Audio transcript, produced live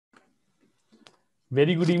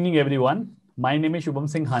Very good evening, everyone. My name is Shubham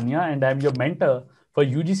Singh Hania, and I'm your mentor for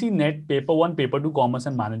UGC NET Paper 1, Paper 2 Commerce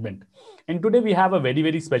and Management. And today we have a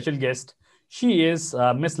very special guest. She is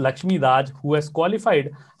Miss Lakshmi Raj, who has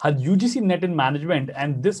qualified her UGC NET in Management,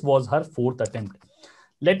 and this was her fourth attempt.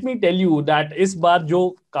 Let me tell you that इस बार जो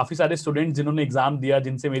काफी सारे students जिन्होंने exam दिया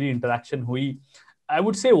जिनसे मेरी interaction हुई I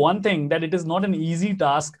would say one thing that it is not an easy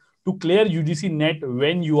task to clear UGC NET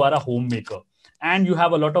when you are a homemaker and you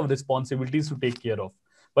have a lot of responsibilities to take care of.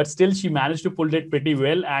 But still, she managed to pull it pretty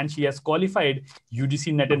well and she has qualified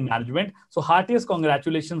UGC NET in management. So, heartiest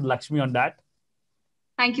congratulations, Lakshmi, on that.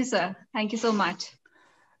 Thank you, sir. Thank you so much.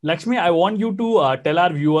 Lakshmi, I want you to tell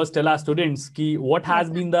our viewers, tell our students, ki what has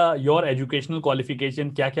been your educational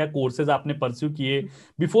qualification, क्या courses आपने pursue किए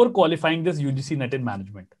before qualifying this UGC NET in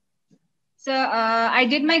management. So I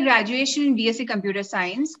did my graduation in BSc Computer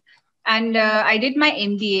Science, and I did my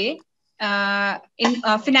MBA in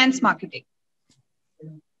finance marketing.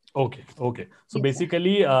 Okay. So yes,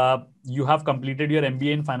 basically, you have completed your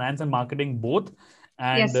MBA in finance and marketing both,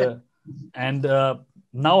 and yes,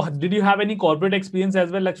 now did you have any corporate experience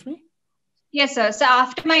as well, Lakshmi? Yes, sir. So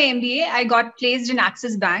after my MBA, I got placed in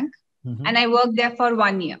Axis Bank, and I worked there for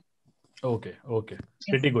 1 year. Okay,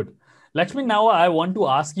 pretty good. Lakshmi, now I want to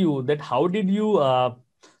ask you that how did you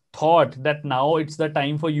thought that now it's the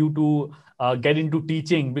time for you to get into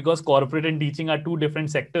teaching, because corporate and teaching are two different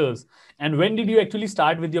sectors. And when did you actually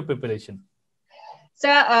start with your preparation? So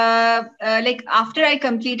like after I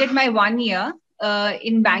completed my 1 year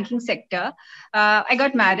in banking sector, I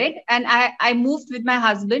got married and I moved with my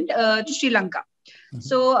husband to Sri Lanka.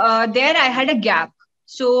 So there I had a gap.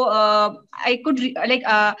 So I could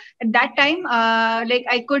at that time,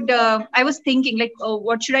 I was thinking like,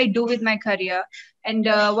 what should I do with my career and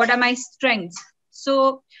what are my strengths?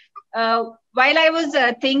 So while I was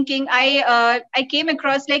thinking, I came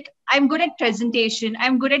across like I'm good at presentation,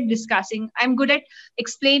 I'm good at discussing, I'm good at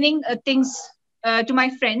explaining things to my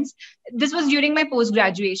friends. This was during my post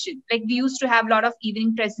graduation. Like we used to have a lot of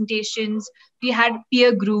evening presentations. We had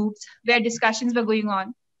peer groups where discussions were going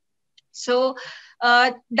on. So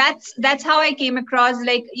that's how I came across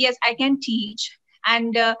like, yes, I can teach,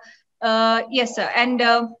 and yes sir, and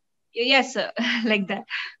yes sir, like that.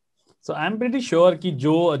 So I'm pretty sure कि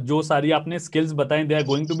जो सारी आपने skills बताएं, they are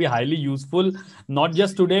going to be highly useful, not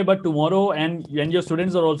just today but tomorrow, and your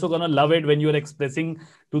students are also gonna love it when you are expressing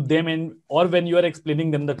to them or when you are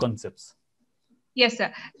explaining them the concepts. Yes,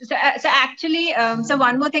 sir. So actually, so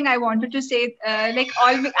one more thing I wanted to say,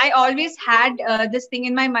 I always had this thing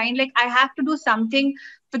in my mind, like I have to do something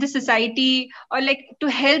for the society or like to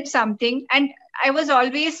help something. And I was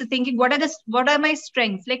always thinking, what are my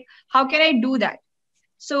strengths? Like, how can I do that?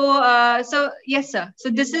 So yes, sir. So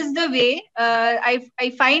this is the way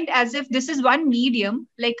I find as if this is one medium,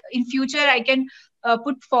 like in future, I can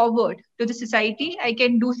put forward to the society. I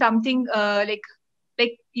can do something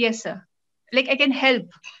yes, sir. Like I can help.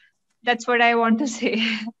 That's what I want to say.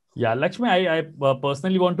 Yeah, Lakshmi, I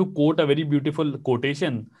personally want to quote a very beautiful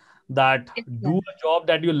quotation that do a job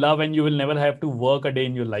that you love and you will never have to work a day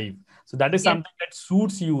in your life. So that is something that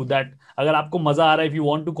suits you, that agar aapko maza aa raha hai, if you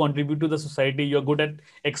want to contribute to the society, you're good at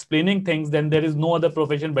explaining things, then there is no other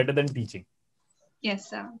profession better than teaching. Yes,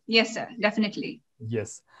 sir. Yes, sir. Definitely.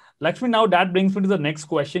 Yes. Lakshmi, now that brings me to the next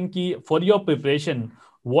question. Ki for your preparation,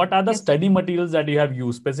 what are the study materials that you have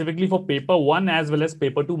used specifically for paper 1 as well as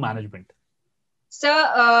paper 2 management? So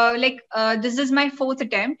this is my fourth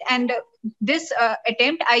attempt, and this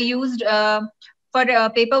attempt I used for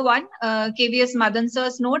paper 1 KVS Madan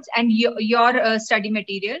sir's notes and your study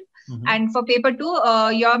material, and for paper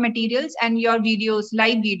 2 your materials and your videos,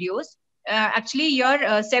 live videos. Actually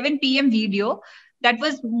your 7 p.m. video, that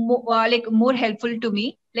was more helpful to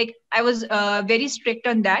me. Like I was very strict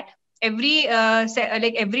on that. Every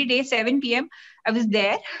day 7 p.m. I was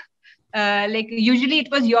there. Like usually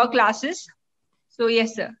it was your classes. So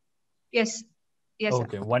yes, sir. Yes.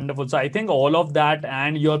 Okay, sir. Wonderful. So I think all of that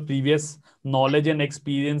and your previous knowledge and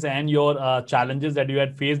experience and your challenges that you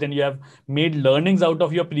had faced, and you have made learnings out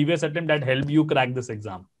of your previous attempt that helped you crack this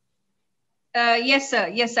exam. Yes, sir.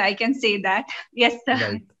 Yes, sir. I can say that. Yes,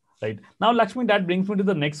 sir. Right. Now, Lakshmi, that brings me to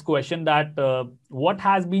the next question, that what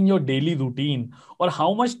has been your daily routine, or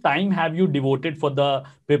how much time have you devoted for the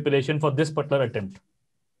preparation for this particular attempt?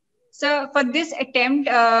 So for this attempt,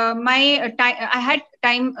 I had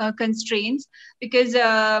time constraints because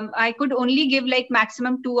I could only give like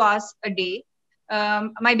maximum 2 hours a day.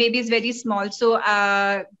 My baby is very small, so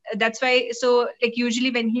that's why. So like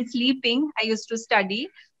usually when he's sleeping, I used to study.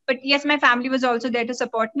 But yes, my family was also there to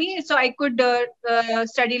support me, so I could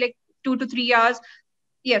study like 2 to 3 hours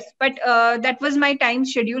Yes, but that was my time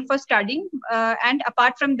schedule for studying. And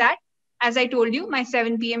apart from that, as I told you, my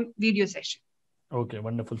 7 p.m. video session. Okay,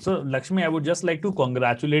 wonderful. So, Lakshmi, I would just like to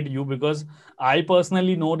congratulate you because I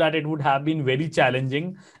personally know that it would have been very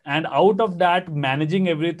challenging. And out of that, managing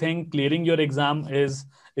everything, clearing your exam is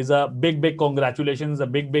a big congratulations, a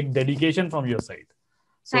big dedication from your side.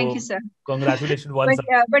 Thank you, So, sir. congratulations But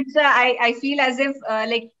once. sir, I feel as if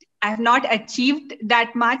like I have not achieved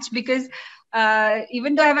that much because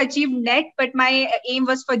even though I have achieved net, but my aim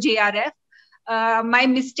was for JRF. My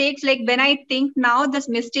mistakes, like when I think now, this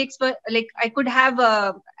mistakes were like I could have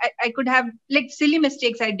like silly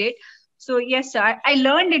mistakes I did. So yes, sir, I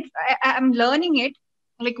learned it. I'm learning it,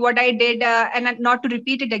 like what I did, and not to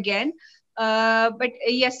repeat it again. But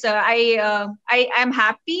yes, sir, I am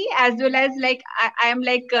happy as well as like I am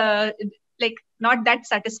like not that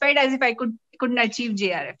satisfied as if I couldn't achieve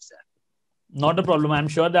JRF, sir. Not a problem. I'm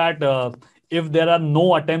sure that if there are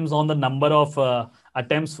no attempts on the number of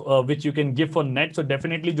attempts which you can give for net, so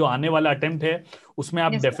definitely जो आने वाला attempt है उसमें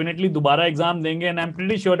आप Yes, sir. definitely दोबारा exam देंगे, and I'm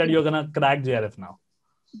pretty sure that Yes. you're gonna crack JRF now.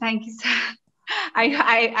 Thank you, sir.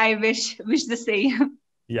 I wish the same.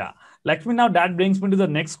 Yeah, Lakshmi, now that brings me to the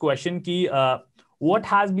next question ki, what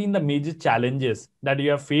has been the major challenges that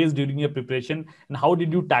you have faced during your preparation and how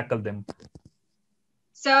did you tackle them?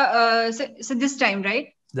 So this time,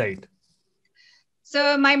 right? Right.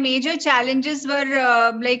 So my major challenges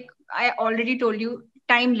were like I already told you,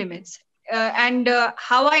 time limits, and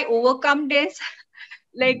how I overcome this.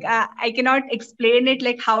 Like I cannot explain it,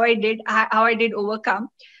 like how I did overcome.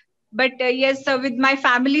 But yes, so with my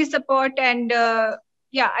family support and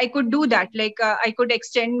yeah, I could do that. Like I could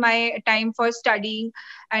extend my time for studying,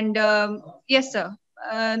 and yes, sir.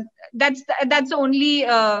 Uh, that's the only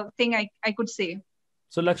thing I could say.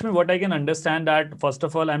 So Lakshmi, what I can understand that first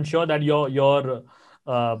of all, I'm sure that your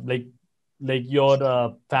like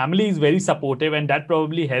your family is very supportive and that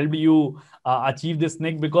probably helped you achieve this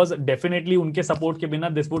nick because definitely unke support ke bina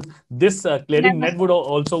this clearing Never,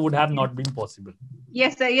 net sir. would have Yes, not been possible.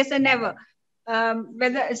 yes, sir. Yes, sir. Never.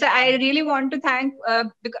 Whether so, I really want to thank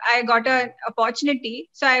because I got an opportunity.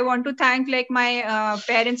 So I want to thank like my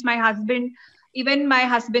parents, my husband, even my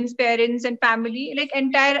husband's parents and family, like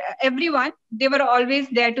entire everyone. They were always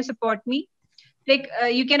there to support me. Like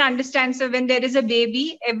you can understand. So when there is a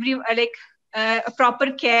baby, every like a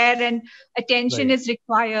proper care and attention Right. is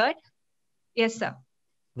required. Yes, sir.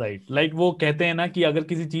 Right like वो कहते हैं ना कि अगर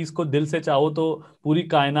किसी चीज को दिल से चाहो तो पूरी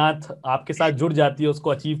कायनात आपके साथ जुड़ जाती है उसको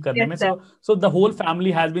अचीव करने Yes, में sir. So the whole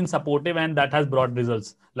family has been supportive and that has brought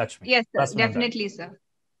results Lakshmi Yes, sir. Trust me on that Definitely, sir.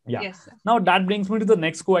 yeah Yes, sir. now that brings me to the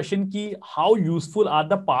next question ki how useful are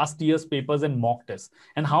the past years papers and mock tests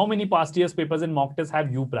and how many past years papers and mock tests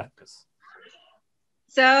have you practiced.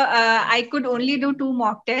 So I could only do 2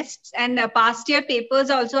 mock tests, and past year papers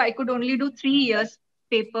also I could only do 3 years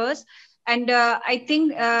papers, and I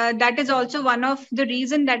think that is also one of the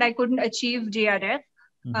reason that I couldn't achieve JRF.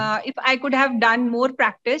 If I could have done more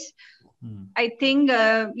practice, I think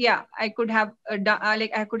yeah, I could have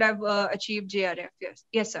like I could have achieved JRF. Yes,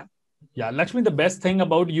 yes, sir. Yeah, Lakshmi, the best thing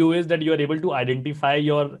about you is that you are able to identify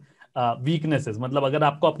your weaknesses. मतलब अगर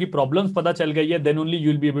आपको आपकी problems पता चल गई है, then only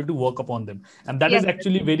you will be able to work upon them, and that is Yes, sir.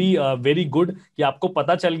 actually very good कि आपको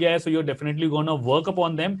पता चल गया है, so you're definitely gonna work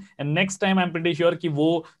upon them, and next time I'm pretty sure कि वो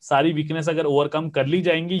सारी weakness अगर overcome कर ली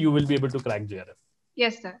जाएंगी, you will be able to crack JRF.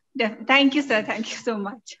 Yes, sir. Thank you, sir. Thank you so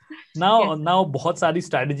much. Now, Yes. now बहुत सारी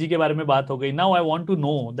strategy के बारे में बात हो गई. Now I want to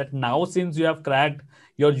know that now since you have cracked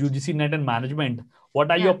your UGC NET and management,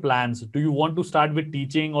 what are your Yeah. plans? Do you want to start with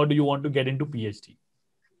teaching or do you want to get into PhD?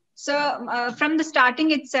 So from the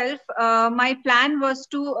starting itself, my plan was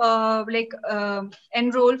to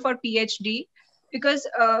enroll for PhD because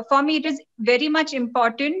for me it is very much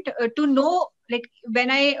important to know like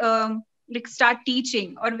when I like start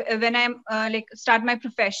teaching or when I'm like start my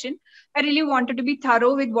profession, I really wanted to be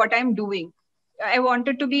thorough with what I'm doing. I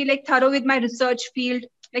wanted to be like thorough with my research field,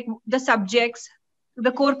 like the subjects,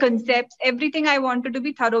 the core concepts, everything I wanted to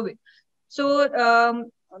be thorough with. So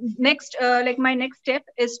next like my next step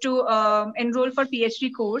is to enroll for PhD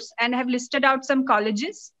course, and I have listed out some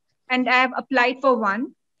colleges and I have applied for one.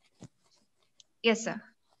 Yes, sir.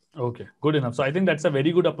 Okay, good enough. So I think that's a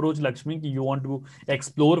very good approach, Lakshmi. You want to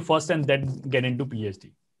explore first and then get into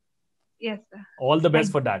PhD. Yes, sir. All the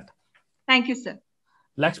best for that. Thank you, sir.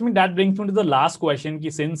 Lakshmi, that brings me to the last question. Ki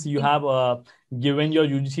since you have given your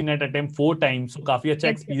UGC NET attempt 4 times, so काफी अच्छा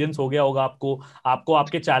Yes, sir. experience हो गया होगा आपको. आपको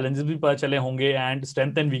आपके challenges भी पता चले होंगे and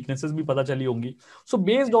strength and weaknesses भी पता चली होंगी. So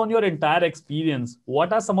based on your entire experience,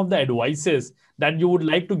 what are some of the advices that you would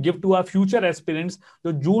like to give to our future aspirants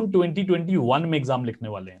जो June 2021 में exam लिखने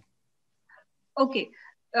वाले हैं? Okay.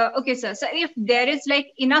 Okay, sir. So if there is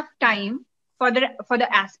like enough time for the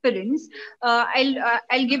aspirants,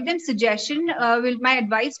 I'll give them suggestion. Will my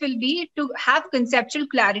advice will be to have conceptual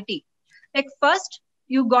clarity. Like first,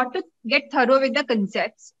 you got to get thorough with the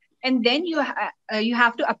concepts, and then you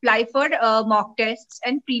have to apply for mock tests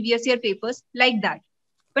and previous year papers like that.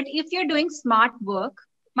 But if you're doing smart work,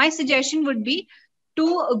 my suggestion would be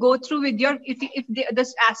to go through with your if the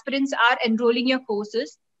aspirants are enrolling your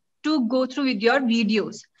courses, to go through with your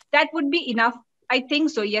videos. That would be enough. I think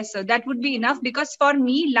so. Yes, sir. That would be enough because for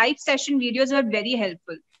me, live session videos were very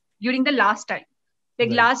helpful during the last time, like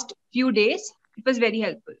Right. last few days. It was very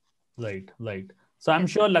helpful. Right, right. So I'm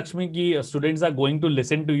Yes. sure Lakshmi ki students are going to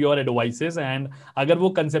listen to your advices, and अगर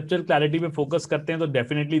वो conceptual clarity पे focus करते हैं तो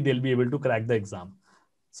definitely they'll be able to crack the exam.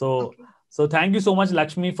 So, Okay. so thank you so much,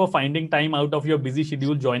 Lakshmi, for finding time out of your busy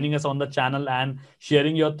schedule, joining us on the channel and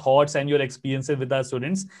sharing your thoughts and your experiences with our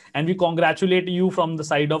students. And we congratulate you from the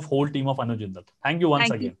side of whole team of Anuj Jindal. Thank you once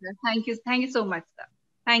Thank you, again. sir. Thank you. Thank you so much, sir.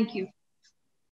 Thank you.